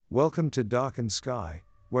Welcome to Darkened Sky,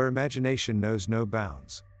 where imagination knows no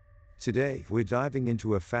bounds. Today, we're diving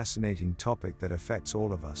into a fascinating topic that affects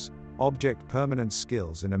all of us: object permanence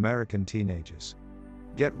skills in American teenagers.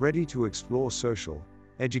 Get ready to explore social,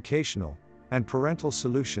 educational, and parental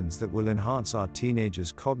solutions that will enhance our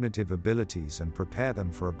teenagers' cognitive abilities and prepare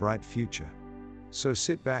them for a bright future. So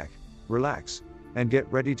sit back, relax, and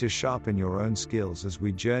get ready to sharpen your own skills as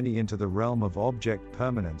we journey into the realm of object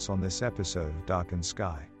permanence on this episode of Darkened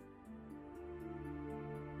Sky.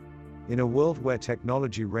 In a world where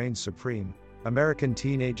technology reigns supreme, American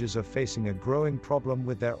teenagers are facing a growing problem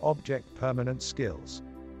with their object permanence skills.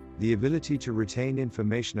 The ability to retain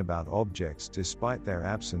information about objects despite their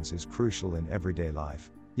absence is crucial in everyday life,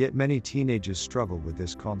 yet many teenagers struggle with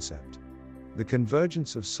this concept. The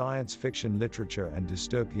convergence of science fiction literature and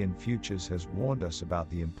dystopian futures has warned us about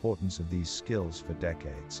the importance of these skills for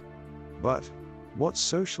decades. But, what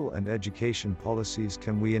social and education policies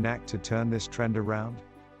can we enact to turn this trend around?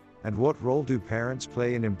 And what role do parents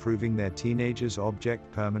play in improving their teenagers'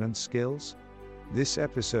 object permanence skills? This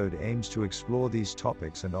episode aims to explore these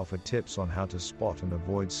topics and offer tips on how to spot and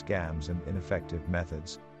avoid scams and ineffective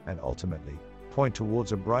methods, and ultimately, point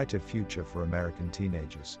towards a brighter future for American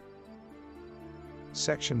teenagers.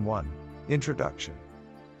 Section 1. Introduction.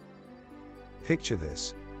 Picture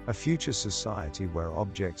this: a future society where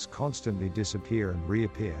objects constantly disappear and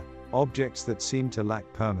reappear, objects that seem to lack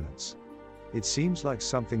permanence. It seems like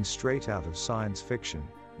something straight out of science fiction,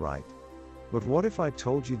 right? But what if I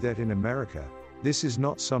told you that in America, this is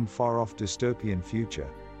not some far-off dystopian future,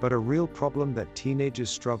 but a real problem that teenagers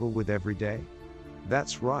struggle with every day?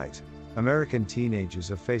 That's right, American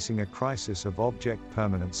teenagers are facing a crisis of object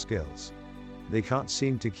permanence skills. They can't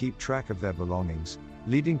seem to keep track of their belongings,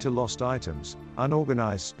 leading to lost items,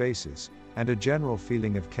 unorganized spaces, and a general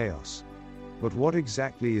feeling of chaos. But what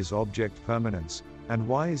exactly is object permanence, and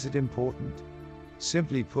why is it important?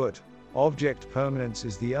 Simply put, object permanence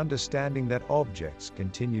is the understanding that objects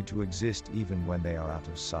continue to exist even when they are out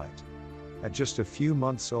of sight. At just a few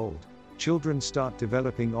months old, children start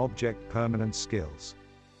developing object permanence skills.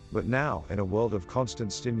 But now, in a world of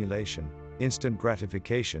constant stimulation, instant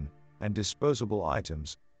gratification, and disposable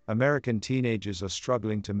items, American teenagers are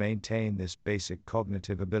struggling to maintain this basic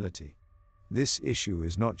cognitive ability. This issue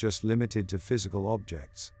is not just limited to physical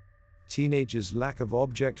objects. Teenagers' lack of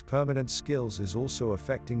object permanence skills is also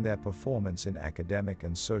affecting their performance in academic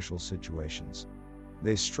and social situations.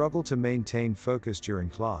 They struggle to maintain focus during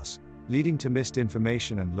class, leading to missed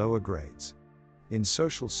information and lower grades. In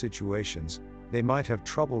social situations, they might have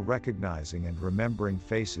trouble recognizing and remembering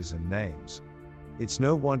faces and names. It's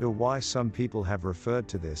no wonder why some people have referred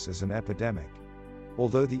to this as an epidemic.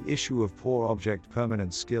 Although the issue of poor object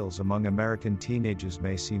permanence skills among American teenagers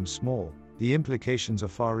may seem small, the implications are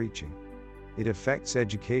far-reaching. It affects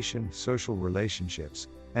education, social relationships,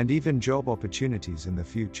 and even job opportunities in the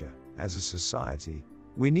future. As a society,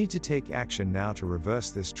 we need to take action now to reverse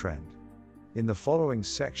this trend. In the following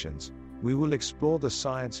sections, we will explore the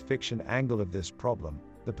science fiction angle of this problem,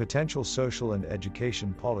 the potential social and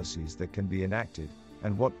education policies that can be enacted,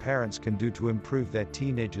 and what parents can do to improve their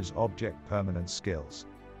teenagers' object permanence skills.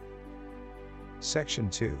 Section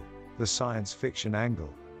 2. The science fiction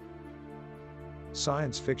angle.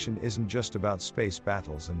 Science fiction isn't just about space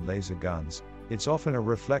battles and laser guns, it's often a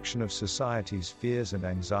reflection of society's fears and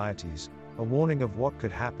anxieties, a warning of what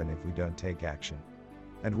could happen if we don't take action.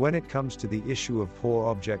 And when it comes to the issue of poor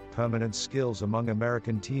object permanence skills among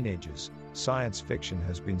American teenagers, science fiction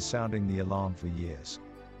has been sounding the alarm for years.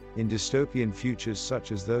 In dystopian futures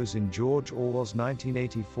such as those in George Orwell's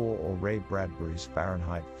 1984 or Ray Bradbury's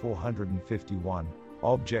Fahrenheit 451,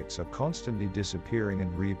 objects are constantly disappearing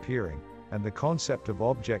and reappearing, and the concept of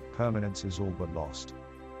object permanence is all but lost.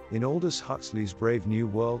 In Aldous Huxley's Brave New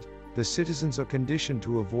World, the citizens are conditioned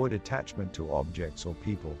to avoid attachment to objects or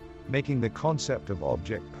people, making the concept of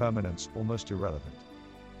object permanence almost irrelevant.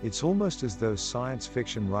 It's almost as though science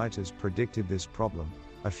fiction writers predicted this problem,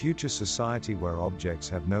 a future society where objects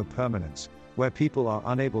have no permanence, where people are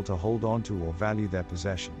unable to hold on to or value their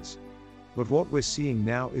possessions. But what we're seeing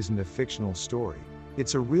now isn't a fictional story,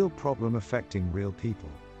 it's a real problem affecting real people.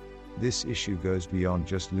 This issue goes beyond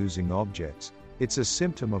just losing objects, it's a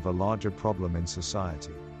symptom of a larger problem in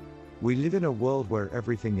society. We live in a world where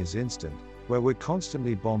everything is instant, where we're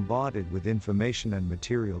constantly bombarded with information and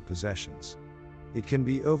material possessions. It can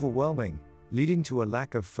be overwhelming, leading to a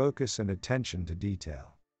lack of focus and attention to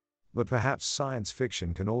detail. But perhaps science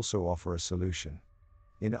fiction can also offer a solution.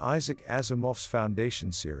 In Isaac Asimov's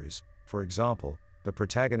Foundation series, for example, the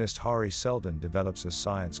protagonist Hari Seldon develops a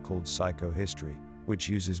science called psychohistory, which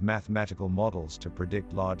uses mathematical models to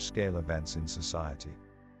predict large-scale events in society.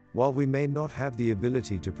 While we may not have the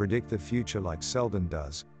ability to predict the future like Selden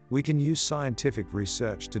does, we can use scientific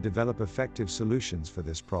research to develop effective solutions for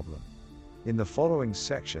this problem. In the following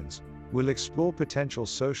sections, we'll explore potential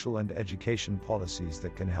social and education policies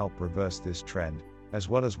that can help reverse this trend, as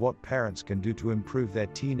well as what parents can do to improve their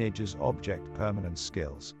teenagers' object permanence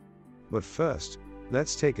skills. But first,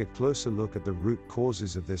 let's take a closer look at the root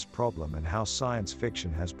causes of this problem and how science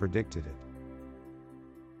fiction has predicted it.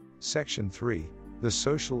 Section 3: The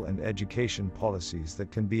social and education policies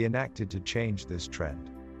that can be enacted to change this trend.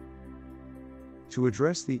 To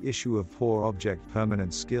address the issue of poor object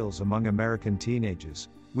permanence skills among American teenagers,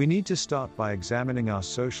 we need to start by examining our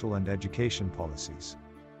social and education policies.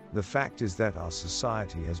 The fact is that our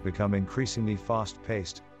society has become increasingly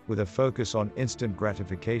fast-paced, with a focus on instant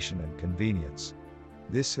gratification and convenience.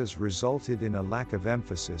 This has resulted in a lack of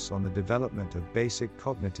emphasis on the development of basic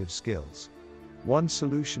cognitive skills. One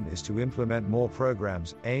solution is to implement more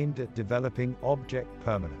programs aimed at developing object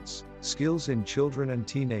permanence skills in children and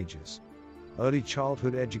teenagers. Early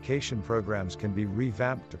childhood education programs can be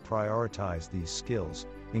revamped to prioritize these skills,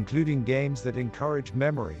 including games that encourage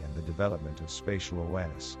memory and the development of spatial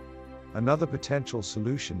awareness. Another potential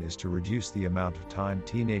solution is to reduce the amount of time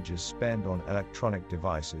teenagers spend on electronic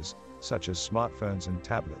devices, such as smartphones and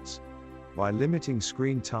tablets. By limiting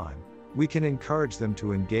screen time, we can encourage them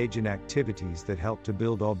to engage in activities that help to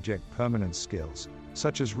build object permanence skills,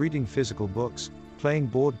 such as reading physical books, playing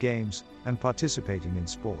board games, and participating in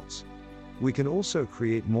sports. We can also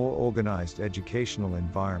create more organized educational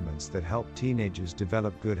environments that help teenagers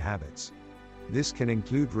develop good habits. This can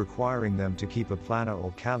include requiring them to keep a planner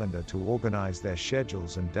or calendar to organize their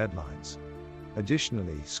schedules and deadlines.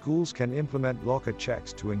 Additionally, schools can implement locker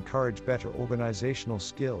checks to encourage better organizational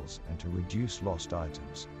skills and to reduce lost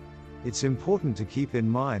items. It's important to keep in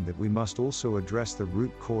mind that we must also address the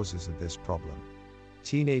root causes of this problem.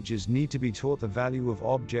 Teenagers need to be taught the value of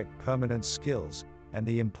object permanence skills and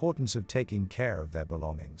the importance of taking care of their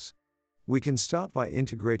belongings. We can start by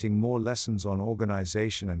integrating more lessons on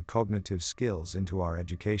organization and cognitive skills into our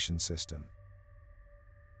education system.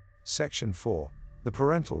 Section 4: The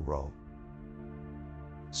parental role.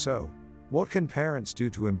 So, what can parents do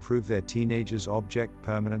to improve their teenagers' object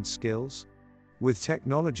permanence skills? With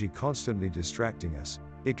technology constantly distracting us,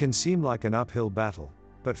 it can seem like an uphill battle,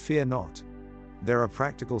 but fear not. There are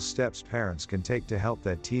practical steps parents can take to help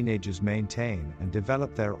their teenagers maintain and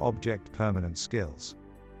develop their object permanence skills.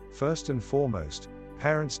 First and foremost,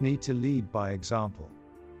 parents need to lead by example.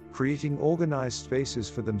 Creating organized spaces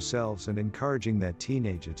for themselves and encouraging their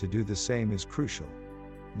teenager to do the same is crucial.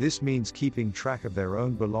 This means keeping track of their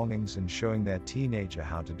own belongings and showing their teenager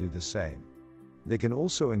how to do the same. They can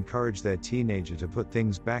also encourage their teenager to put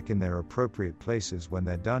things back in their appropriate places when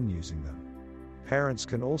they're done using them. Parents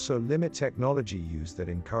can also limit technology use that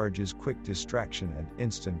encourages quick distraction and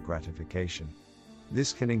instant gratification.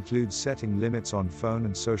 This can include setting limits on phone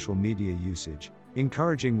and social media usage,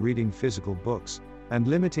 encouraging reading physical books, and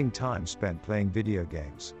limiting time spent playing video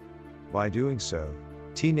games. By doing so,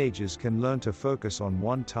 teenagers can learn to focus on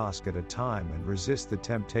one task at a time and resist the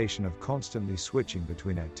temptation of constantly switching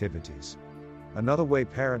between activities. Another way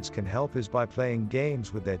parents can help is by playing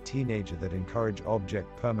games with their teenager that encourage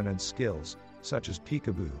object permanence skills, such as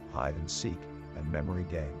peekaboo, hide and seek, and memory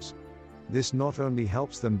games. This not only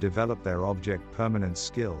helps them develop their object permanence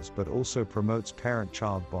skills but also promotes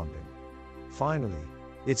parent-child bonding. Finally,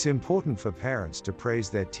 it's important for parents to praise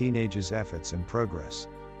their teenagers' efforts and progress.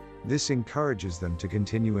 This encourages them to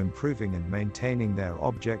continue improving and maintaining their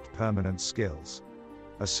object permanence skills.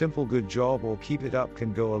 A simple good job or keep it up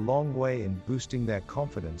can go a long way in boosting their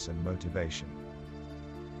confidence and motivation.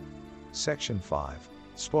 Section 5: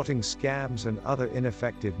 Spotting scams and other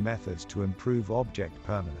ineffective methods to improve object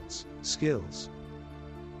permanence skills.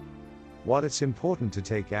 While it's important to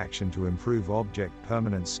take action to improve object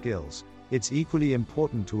permanence skills, it's equally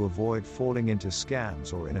important to avoid falling into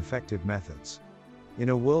scams or ineffective methods. In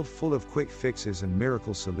a world full of quick fixes and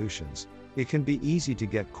miracle solutions, it can be easy to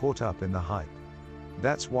get caught up in the hype.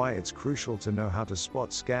 That's why it's crucial to know how to spot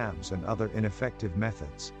scams and other ineffective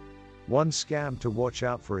methods. One scam to watch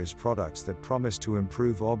out for is products that promise to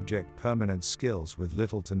improve object permanence skills with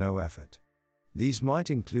little to no effort. These might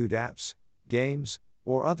include apps, games,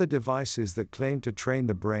 or other devices that claim to train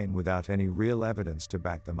the brain without any real evidence to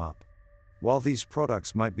back them up. While these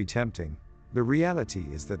products might be tempting, the reality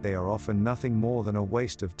is that they are often nothing more than a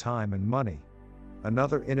waste of time and money.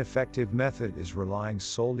 Another ineffective method is relying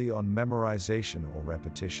solely on memorization or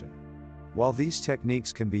repetition. While these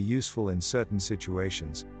techniques can be useful in certain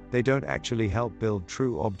situations, they don't actually help build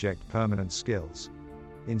true object permanence skills.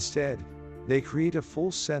 Instead, They create a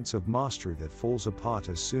false sense of mastery that falls apart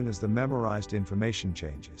as soon as the memorized information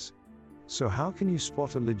changes. So how can you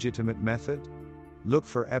spot a legitimate method? Look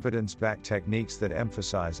for evidence-backed techniques that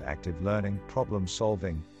emphasize active learning, problem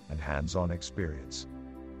solving, and hands-on experience.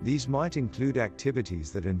 These might include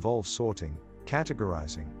activities that involve sorting,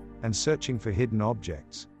 categorizing, and searching for hidden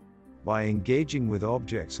objects. By engaging with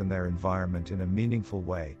objects and their environment in a meaningful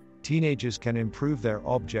way, teenagers can improve their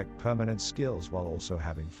object permanence skills while also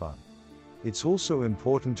having fun. It's also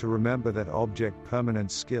important to remember that object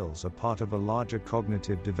permanence skills are part of a larger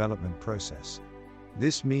cognitive development process.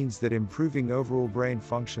 This means that improving overall brain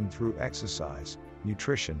function through exercise,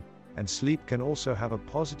 nutrition, and sleep can also have a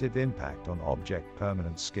positive impact on object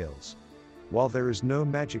permanence skills. While there is no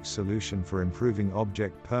magic solution for improving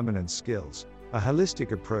object permanence skills, a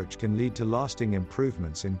holistic approach can lead to lasting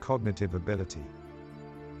improvements in cognitive ability.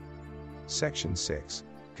 Section 6.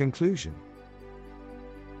 Conclusion.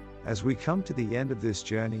 As we come to the end of this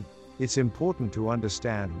journey, it's important to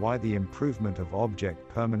understand why the improvement of object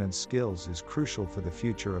permanence skills is crucial for the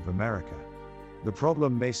future of America. The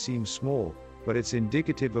problem may seem small, but it's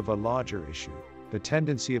indicative of a larger issue, the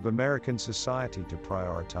tendency of American society to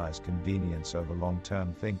prioritize convenience over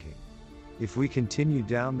long-term thinking. If we continue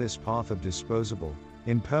down this path of disposable,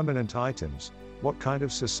 impermanent items, what kind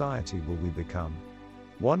of society will we become?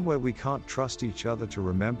 One where we can't trust each other to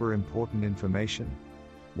remember important information?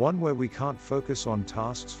 One where we can't focus on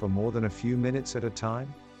tasks for more than a few minutes at a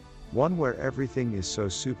time? One where everything is so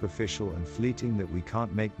superficial and fleeting that we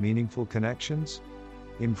can't make meaningful connections?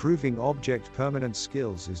 Improving object permanence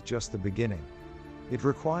skills is just the beginning. It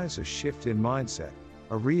requires a shift in mindset,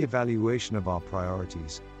 a re-evaluation of our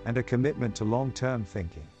priorities, and a commitment to long-term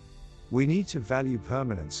thinking. We need to value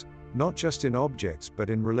permanence, not just in objects but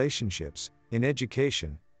in relationships, in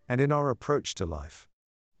education, and in our approach to life.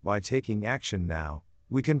 By taking action now,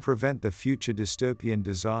 we can prevent the future dystopian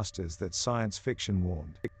disasters that science fiction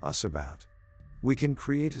warned us about. We can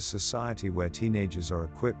create a society where teenagers are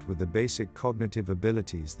equipped with the basic cognitive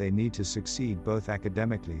abilities they need to succeed both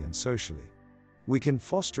academically and socially. We can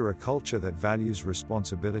foster a culture that values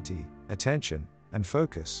responsibility, attention, and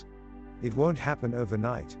focus. It won't happen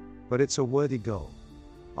overnight, but it's a worthy goal.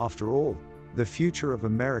 After all, the future of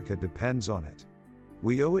America depends on it.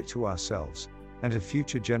 We owe it to ourselves, and to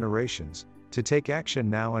future generations, to take action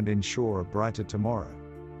now and ensure a brighter tomorrow.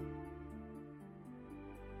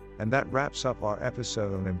 And that wraps up our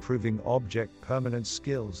episode on improving object permanence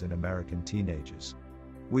skills in American teenagers.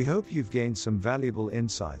 We hope you've gained some valuable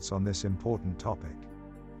insights on this important topic.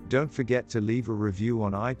 Don't forget to leave a review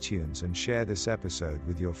on iTunes and share this episode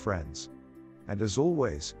with your friends. And as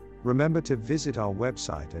always, remember to visit our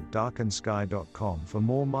website at darkensky.com for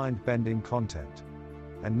more mind-bending content.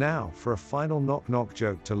 And now, for a final knock-knock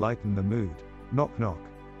joke to lighten the mood. Knock knock.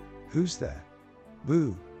 Who's there?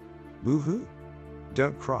 Boo. Boo-hoo?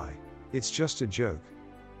 Don't cry, it's just a joke.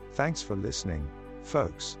 Thanks for listening,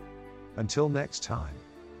 folks. Until next time.